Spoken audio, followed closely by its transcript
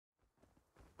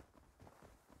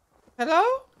Hello?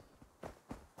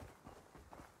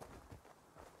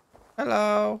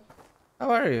 Hello? How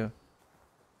are you?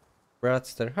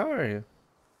 Bradster, how are you?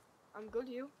 I'm good,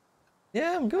 you?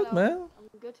 Yeah, I'm good, Hello. man.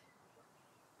 I'm good.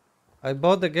 I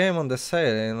bought the game on the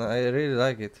sale and I really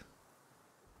like it.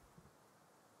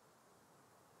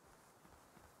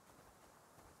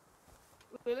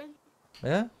 Really?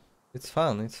 Yeah? It's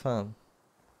fun, it's fun.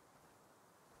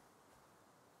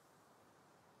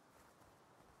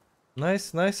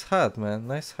 Nice hat, man.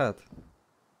 Nice hat.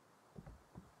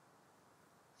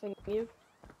 Thank you.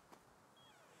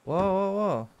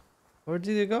 Whoa. Where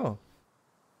did you go?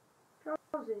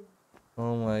 Trausi.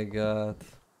 Oh my god.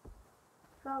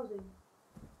 Trausi.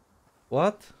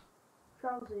 What?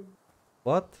 Trausi.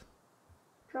 What?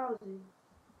 Trausi.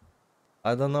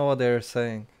 I don't know what they're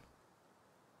saying.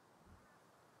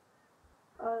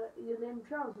 Your name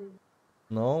Trausi?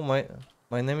 No,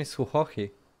 my name is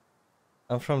Huhohi.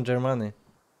 I'm from Germany.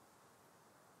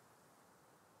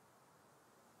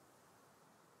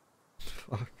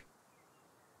 Fuck.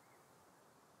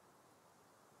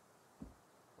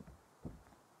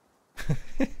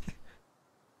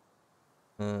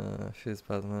 She's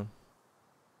bad, man.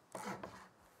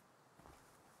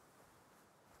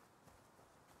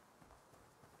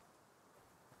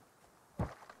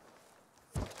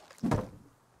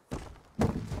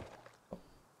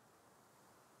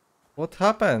 What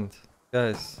happened,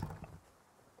 guys?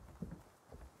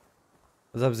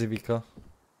 What's up, Zibiko?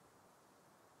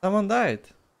 Someone died.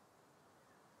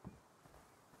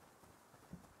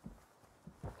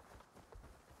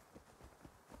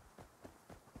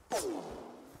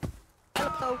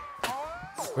 Hello.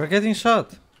 We're getting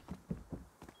shot.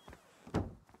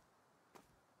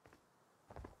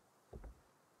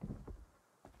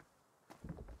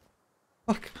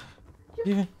 Fuck.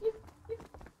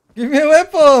 Give me a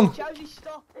weapon. Trausi,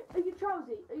 stop. Are you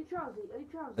Trausi? Are you Trausi? Are you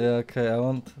Trausi? Yeah, okay. I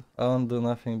won't do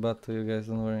nothing bad to you guys.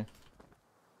 Don't worry.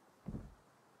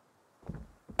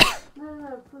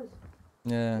 No, please.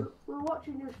 Yeah. We're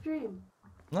watching your stream.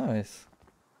 Nice.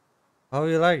 How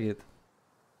you like it?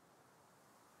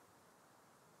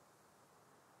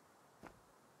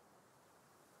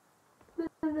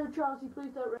 No, Trausi,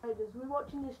 please don't raid us. We're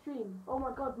watching your stream. Oh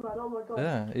my god, man. Oh my god.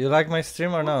 Yeah. You like my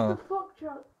stream or What no? the fuck,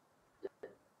 Trausi?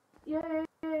 Yeah.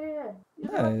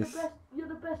 Nice. You're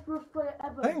the best Rust player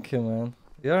ever. Thank you, man.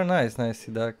 You're nice,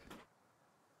 nicey duck.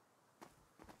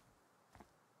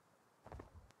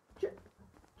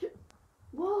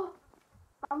 What?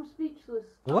 I'm speechless.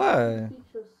 Why? I'm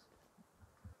speechless.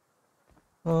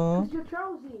 Oh. Because you're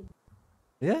Trausi.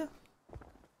 Yeah.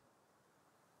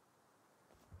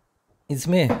 It's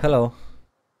me. Hello.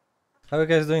 How are you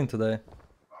guys doing today?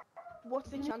 What's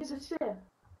the chances?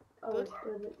 Oh, Good.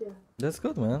 Yeah. That's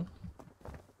good, man.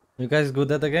 You guys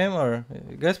good at the game, or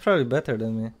you guys probably better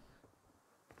than me?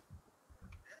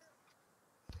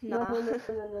 Nah. No.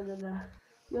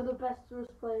 You're the best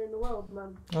Rust player in the world,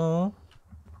 man. Oh.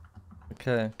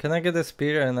 Okay. Can I get a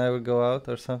spear and I will go out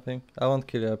or something? I won't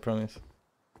kill you, I promise.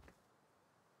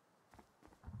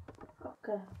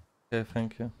 Okay. Okay,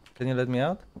 thank you. Can you let me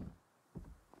out?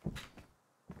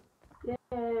 Yeah.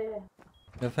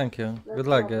 Yeah, thank you. No Good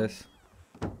luck, problem. guys.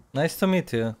 Nice to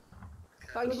meet you.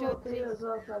 Thanks,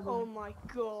 oh my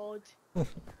god.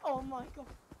 Oh my god.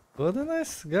 What a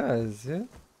nice guys, yeah.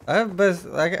 I have best,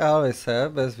 like I always say, I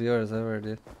have best viewers ever,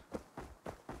 dude.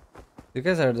 You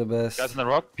guys are the best. Guys on the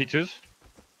rock, P2s.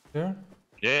 Sure?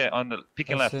 Yeah, on the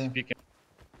peeking Let's left, see. peeking.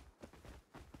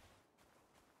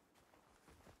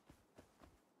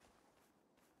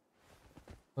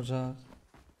 Watch out.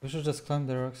 We should just climb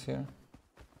the rocks here.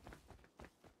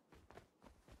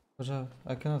 Watch out.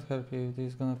 I cannot help you if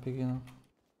he's gonna pick you up.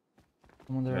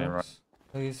 I'm on the Yeah, rocks.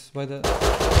 He's by the...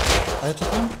 I took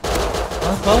him.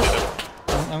 One close.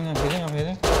 I'm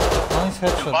hitting. One is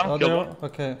headshot.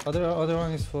 Other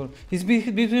one is full. He's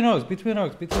between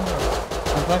rocks.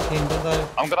 I'm flanking him, don't die.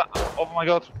 I'm gonna. Oh my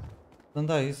god. Don't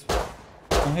die,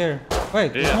 I'm here.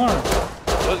 Wait, there's Yeah. more.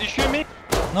 Was you shooting me?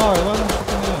 No, I wasn't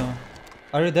shooting you.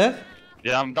 Are you dead?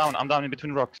 Yeah, I'm down in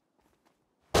between rocks.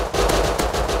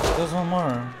 There's one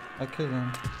more. I killed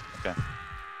him. Okay.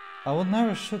 I would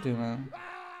never shoot you, man.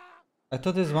 I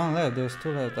thought there's one left, there's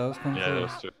two left. I was confused. Yeah,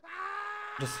 those two.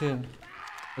 Just here.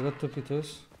 I got 2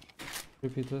 P2s. 3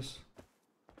 P2s.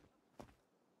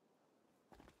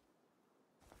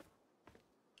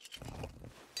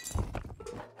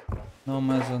 No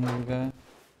meds on this guy.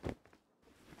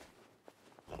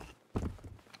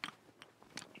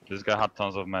 This guy had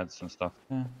tons of meds and stuff.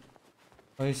 Yeah.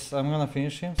 Oh, I'm gonna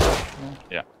finish him. So,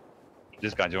 Yeah.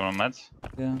 This guy, do you want meds?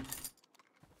 yeah.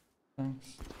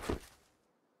 Thanks.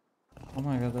 Oh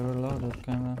my god, they're reloaded,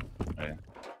 kinda. Yeah.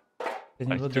 Can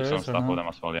you I loot took the some rest or stuff for not? them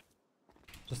as well, yeah.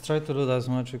 Just try to loot as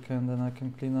much you can, then I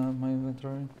can clean up my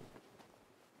inventory.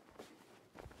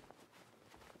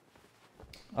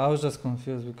 I was just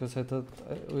confused because I thought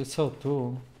we saw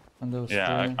two and there was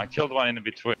Yeah, three. I killed one in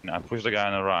between. I pushed the guy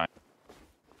on the right.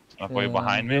 Were you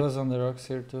behind He me? was on the rocks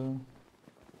here too.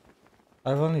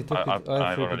 I've only took it. I I've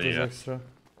think already, it was extra.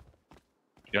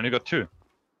 You only got 2?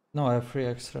 No, I have 3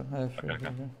 extra. I have 3 Okay,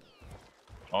 okay. here.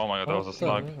 Oh my god, that was a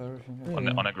slug. On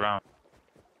the ground.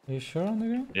 Are you sure on the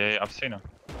ground? Yeah, I've seen him.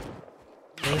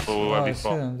 There's, where we were oh, I see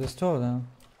before. them. There's 2 of them.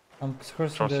 I'm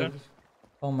crossing Trust the... you?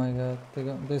 Oh my god.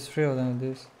 There's 3 of them. Oh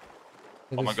There's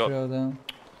my god. 3 of them.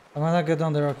 I'm gonna get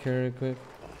on the rock here real quick.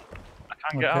 I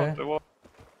can't get out the wall.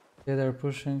 Yeah, they're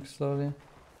pushing slowly.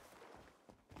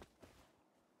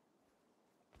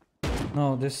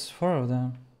 No, there's 4 of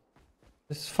them.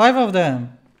 There's 5 of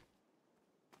them.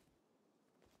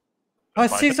 Oh,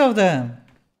 6 of them.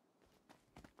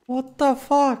 What the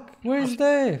fuck? Where's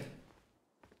Dave?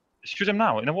 Shoot him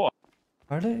now, in the water.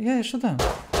 Are they? Yeah, shoot them. Oh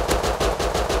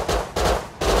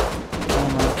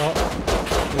my god.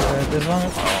 There's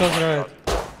one close right.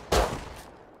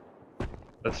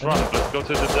 Let's run. Let's go to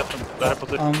the different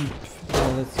position. Yeah,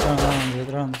 let's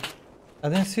run. I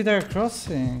didn't see their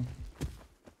crossing.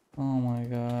 Oh my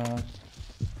god.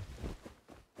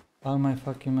 All my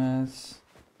fucking mess.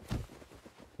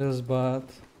 This bot.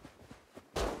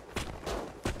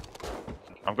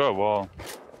 I've got a wall.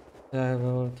 Yeah, I have a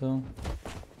wall too.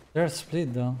 They're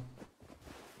split though.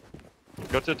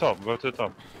 Go to the top. We'll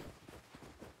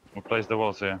place the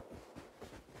walls here.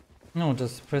 No,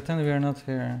 just pretend we are not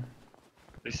here.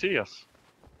 They see us.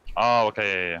 Oh,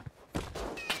 okay, yeah.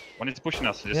 When it's pushing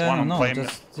us, just Yeah, one no, flame.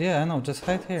 I know, just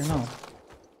hide here, no.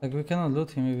 Like we cannot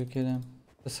loot him if we kill him.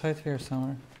 Just hide here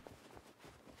somewhere.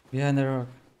 Behind the rock.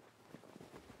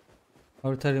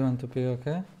 I'll tell you when to pick,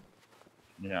 okay?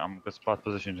 Yeah, I'm good spot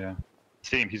position here.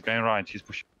 See him, he's going right, he's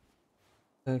pushing.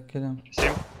 Kill him. See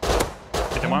him?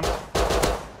 Hit him once.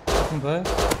 Hit him twice.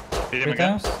 Hit him 3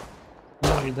 again. times.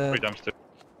 No, he's dead. 3 times too.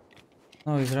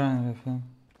 No, he's running with him.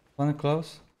 One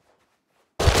close.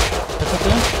 Headshot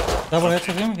him. Double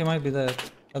headshot him, he might be dead.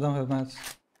 I don't have mats.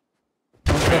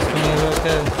 One close to me,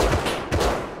 okay.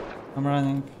 I'm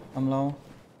running. I'm low.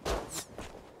 Do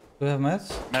you have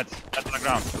mats? Meds on the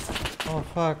ground. Oh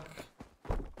fuck.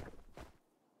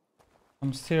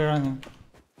 I'm still running.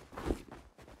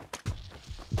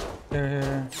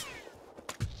 Here.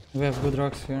 We have good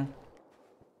rocks here.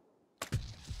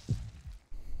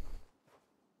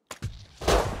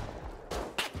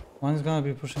 One's gonna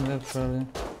be pushing left probably.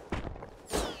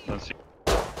 Let's see.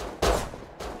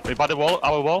 We by the wall,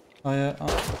 our wall. Oh yeah. Oh.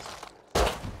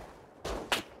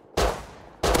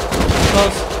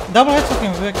 Close. Double headshot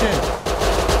him, we're okay.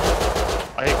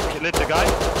 I hit the guy.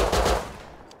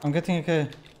 I'm getting a K.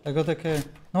 I got a K.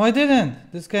 No, I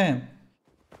didn't! This game.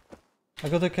 I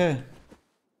got a K.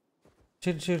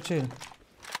 Chill.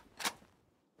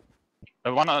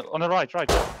 One on the right.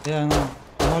 Yeah, I know.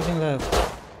 I'm holding left.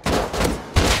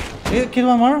 Kill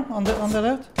one more on the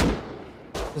left.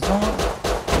 There's one more.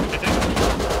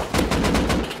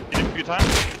 Hit him a few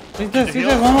times. He's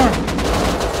dead, one more.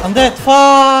 I'm dead.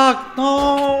 Fuck!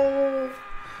 No!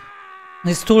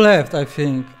 It's 2 left, I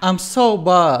think. I'm so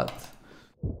bad.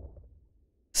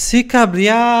 Sika,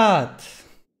 блядь!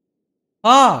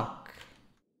 Fuck!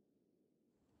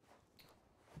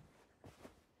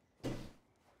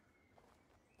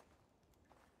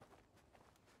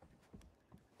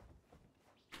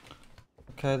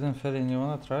 Okay, I didn't fail in. You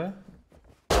wanna try?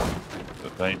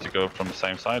 Do I need to go from the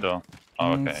same side or?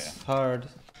 Oh, okay. It's hard.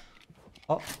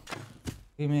 Oh,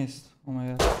 he missed. Oh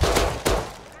my god.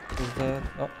 He's dead.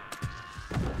 Oh,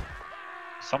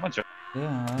 Someone just.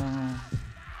 yeah, I don't know.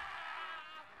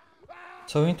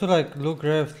 So we need to like look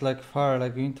left, like far,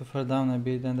 like you need to fall down a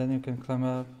bit and then you can climb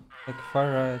up. Like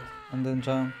far right and then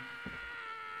jump.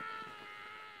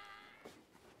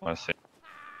 I see.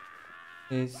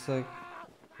 It's like,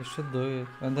 you should do it.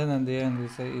 And then at the end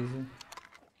it's like easy.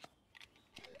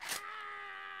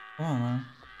 Come on, man.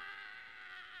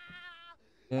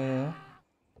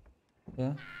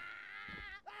 Yeah.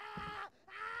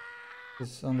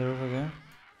 It's on the roof again.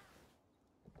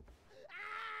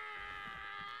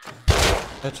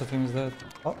 Headshot him is dead.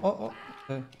 Oh.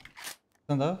 Okay.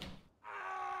 Stand up.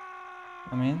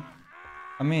 I'm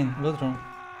in. Loot room.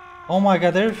 Oh my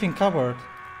god, everything covered.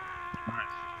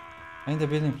 Nice. I need the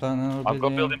building plan. I've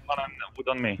got building plan and wood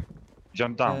on me.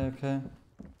 Jump down. Okay.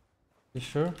 You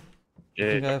sure? Yeah.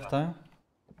 Think I have time?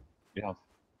 We have.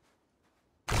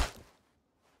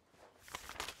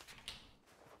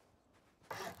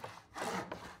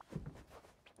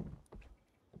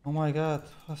 Oh my god,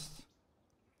 fast.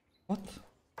 What?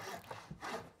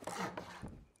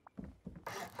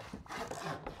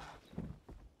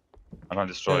 I'm gonna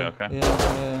destroy, Yeah, okay?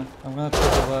 yeah. I'm gonna try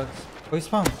the box. Oh, he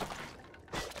spawned.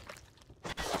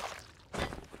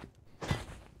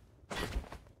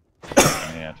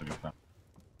 Yeah, to be fair.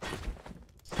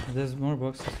 There's more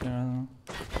boxes here, I don't know.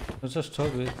 Let's just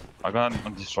chug it. I'm gonna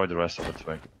destroy the rest of the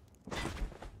twig.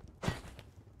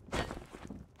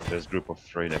 There's a group of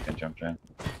 3 that can jump in.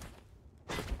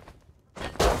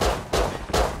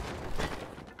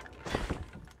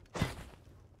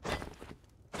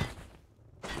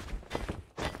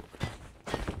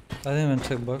 I didn't even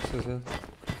check boxes yet.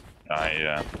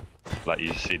 I let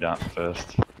you see that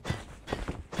first.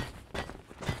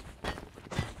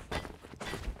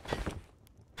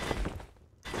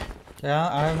 Yeah,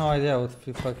 I have no idea what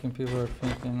fucking people are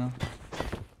thinking now.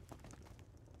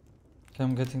 Okay,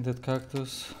 I'm getting that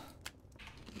cactus.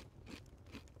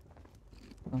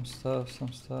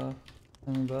 Some stuff.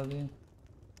 Anybody?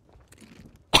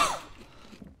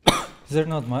 Is there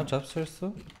not much upstairs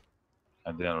too?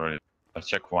 I didn't really. I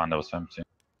checked one that was empty.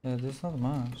 Yeah, there's not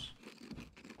much.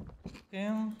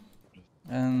 Yeah.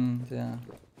 And yeah,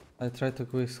 I tried to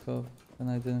quickscope and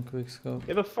I didn't quickscope.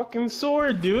 Get a fucking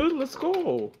sword, dude. Let's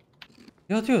go.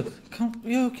 Yo, dude, come,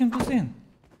 yo, can boost in.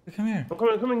 Come here. I'm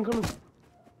coming, coming, coming.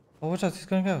 Oh, watch out, he's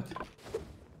going out.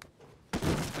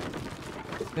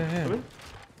 Here. Coming.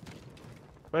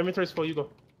 My inventory's full. You go.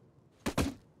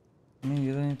 I mean,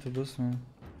 you don't need to boost me.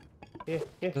 Yeah,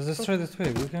 yeah. Let's destroy the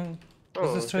twig. We can.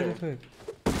 Let's destroy the twig.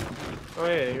 Oh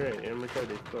yeah, you're right. Yeah, I'm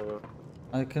retarded. So,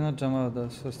 I cannot jump out though,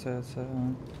 so stay outside.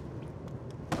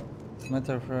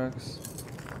 Metal frags.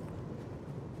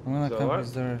 I'm gonna So come what?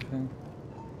 his door, I think.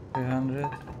 300,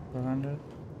 400.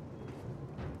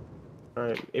 all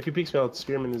right. If he peeks me, I'll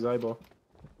spear him in his eyeball.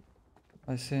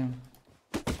 I see him.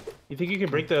 You think you can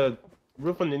break the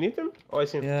roof underneath him? Oh, I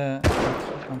see him. Yeah,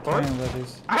 I'm What? trying, but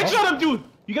he's. I shot him, dude.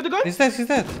 You got the gun? He's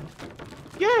dead.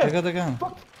 Yeah. I got the gun.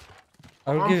 Fuck.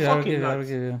 I will I'm give you, I will fucking give you, I will nuts.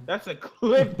 give you. That's a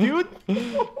clip, dude.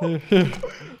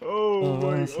 Oh, my.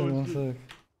 one Oh, sec.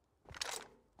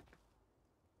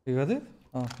 You got it?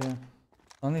 Oh, yeah.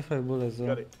 Only 5 bullets though.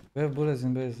 Got it. We have bullets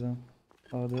in base though.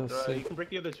 Oh, that was You sick. can break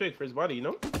the other twig for his body, you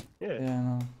know? Yeah. Yeah, I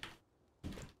know.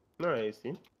 Nice,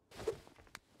 dude.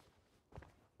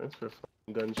 Thanks for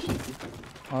fucking gun shit.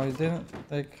 Oh, you didn't.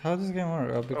 Like, how does this game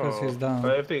work? Oh, because he's down.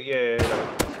 I have to, yeah.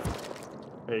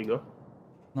 There you go.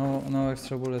 No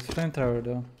extra bullets. Flamethrower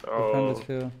though. Oh. 500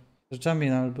 fuel. Just jump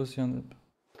in, I'll boost you on the.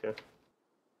 Okay.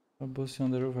 I'll boost you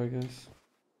on the roof, I guess.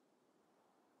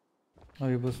 Oh,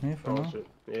 you boost me for Oh now? shit.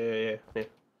 Yeah.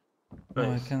 No,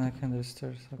 Nice. I can. There's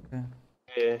stairs. Okay.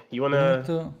 Yeah. You You wanna need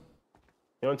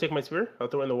to. take my spear? I'll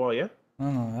throw it in the wall, yeah?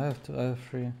 No, I have to. I have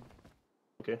 3.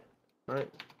 Okay. Alright.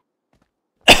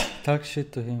 Talk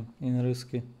shit to him in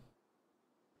Ruski.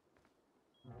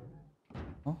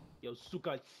 Yo,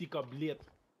 suka, sika, bled.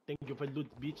 Thank you for loot,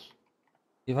 bitch.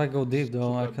 If I go deep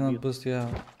though, I Super cannot good. boost you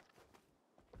out.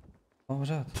 Oh, what's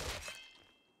that?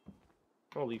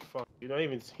 Holy fuck. You don't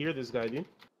even hear this guy, dude.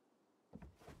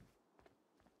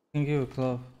 I can give you a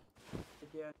club.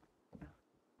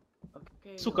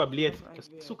 Okay, Suka, bled.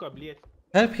 idea. Suka, bled.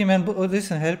 Help him and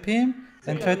listen, help him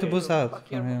and try to boost out Fuck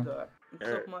from your him. mother.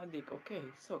 Suck my dick, okay?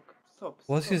 Stop.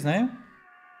 What's his name?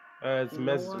 It's You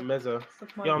know what? Meza.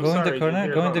 Suck my Yo, I'm Go in the sorry, dude. corner,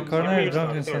 Here, go in the come. corner, Give me your drop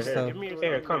stuff. him some Here, stuff. Give me your,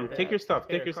 here, come. Take your stuff.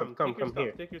 Take your stuff. Come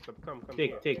here. Take your stuff. Come.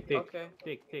 Take. Okay.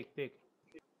 Take.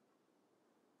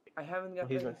 I haven't got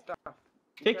He's any not- stuff.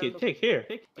 You Take can it. look- Take here.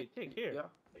 Take here.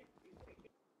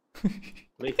 Yeah,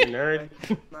 Later, nerd.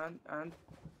 man, and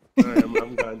Alright,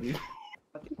 I'm gone, dude.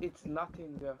 but it's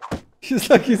nothing there. He's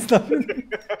like he's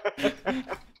nothing.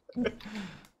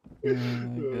 Oh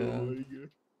my god.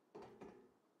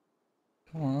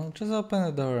 Come on, just open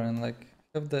the door and like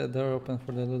have the door open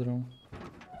for the loot room.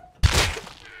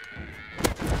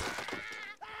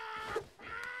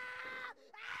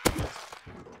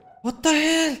 What the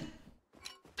hell?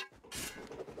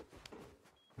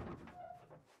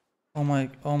 Oh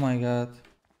my god.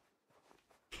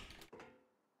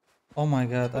 Oh my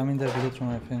god, I'm in the loot room,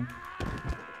 I think.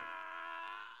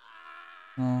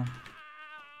 No.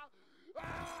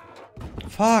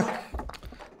 Fuck!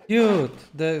 Dude,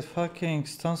 the fucking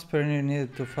stone spear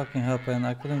needed to fucking happen.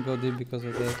 I couldn't go deep because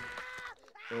of that.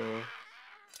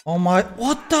 Oh my,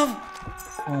 what the?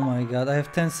 Oh my god, I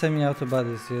have 10 semi-auto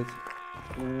bodies yet.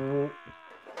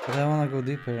 But I wanna go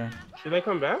deeper. Should I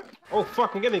come back? Oh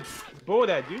fuck, I'm getting bowed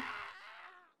at, dude.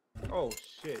 Oh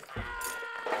shit.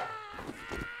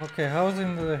 Okay, how's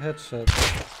in the headshot?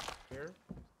 Here?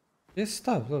 Yes,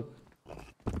 stop, look.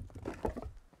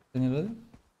 Can you load it?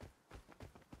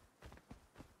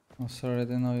 Oh, sorry, I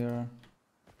didn't know you're...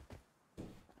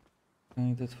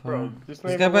 I did Bro, fine. this This not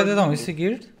guy even by the worth dome, is looting. he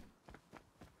geared?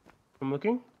 I'm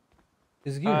looking.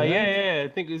 He's geared, right? Yeah. I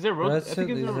think is there road? Right I think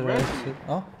side, it's is a the red. right side.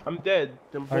 Oh, I'm dead.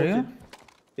 I'm are you? bolted.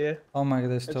 Yeah. Oh my god,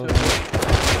 they It's stole a- me.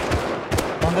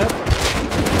 On that?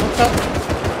 What's up?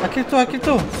 I killed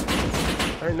two.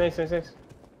 Alright, nice.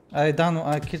 I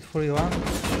killed 41.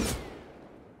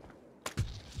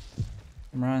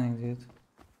 I'm running, dude.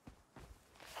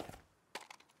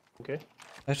 Okay.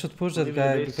 I should push I'll that give you the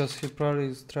guy base. because he probably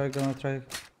is gonna try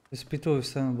his P2 with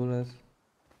 7 bullets.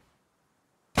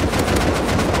 This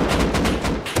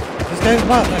guy is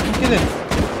bad, I can kill him.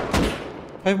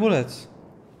 5 bullets.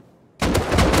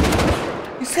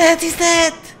 He's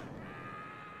dead!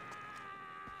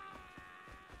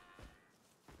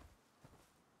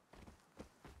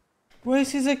 Where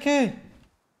is his AK? I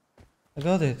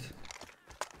got it.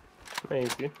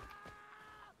 Thank you.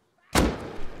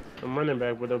 I'm running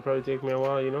back, but it'll probably take me a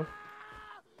while, you know?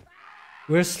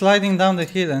 We're sliding down the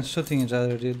hill and shooting each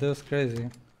other, dude. That was crazy.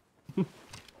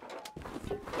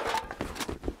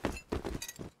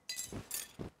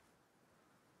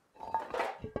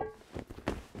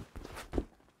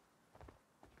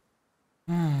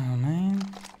 Oh, man.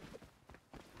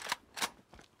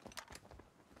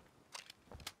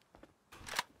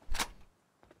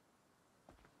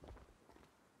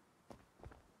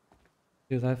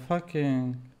 Dude, I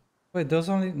fucking... Wait, there's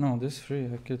only... No, there's 3.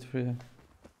 I killed 3.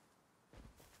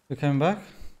 You came back?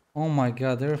 Oh my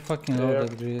god, they're fucking Yeah.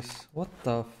 loaded, Grease. What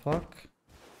the fuck?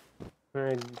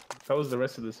 Alright, that was the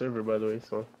rest of the server, by the way,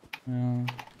 so. Yeah.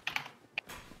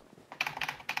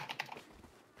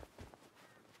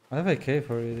 I have AK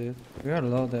for you, dude. We are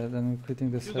loaded and we're quitting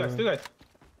the Two server. guys.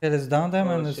 Yeah, let's down them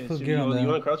Oh, and let's shit. put So gear on you them.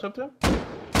 wanna crouch up there?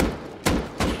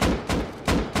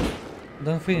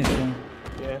 Don't finish him.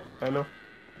 Yeah, I know.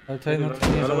 I'll try Maybe not to not.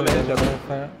 finish I don't him. wanna hit but them. I'll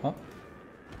fire. Oh,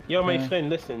 Yo, my Yeah. friend,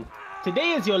 listen.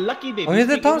 Today is your lucky day. oh Do he you had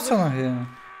the speak English? Thompson on him.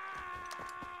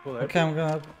 Oh, Okay, I'm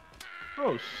gonna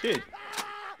Oh, shit.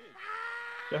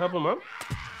 Can I help him out?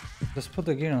 just put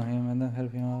the gear on him and then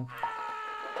help him out.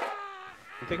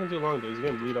 It's taking too long, though. He's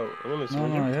gonna bleed out. I'm gonna No,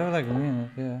 swing no, him. you have like a minute,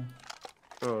 yeah.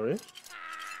 Oh, really?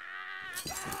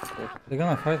 They're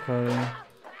gonna fight probably.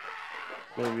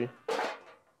 Maybe.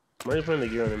 I'm already putting the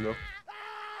gear on him, though.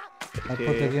 I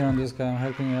put the gear on this guy, I'm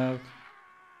helping you out.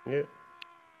 Yeah.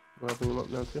 I'm helping him up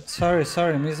now, too.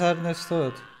 Sorry,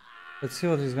 misunderstood. Let's see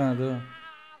what he's gonna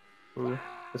do.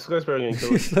 This guy's probably gonna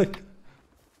kill us. He's like...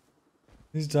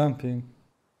 He's jumping.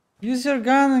 Use your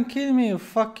gun and kill me, you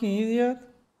fucking idiot.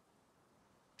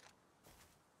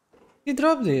 He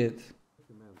dropped it.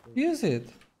 Use it.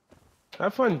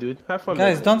 Have fun, dude. Have fun.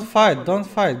 Guys, man. don't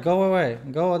fight. Go away.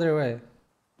 Go other way.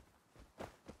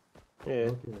 Yeah.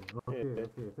 Okay,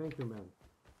 thank you, man.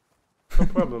 No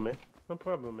problem, man. No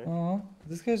problem, man. Oh,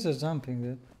 this guy's just jumping,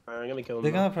 dude. I'm gonna kill him.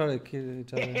 They're now. gonna probably kill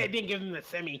each other. Didn't give him the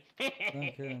semi. Don't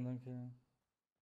kill him.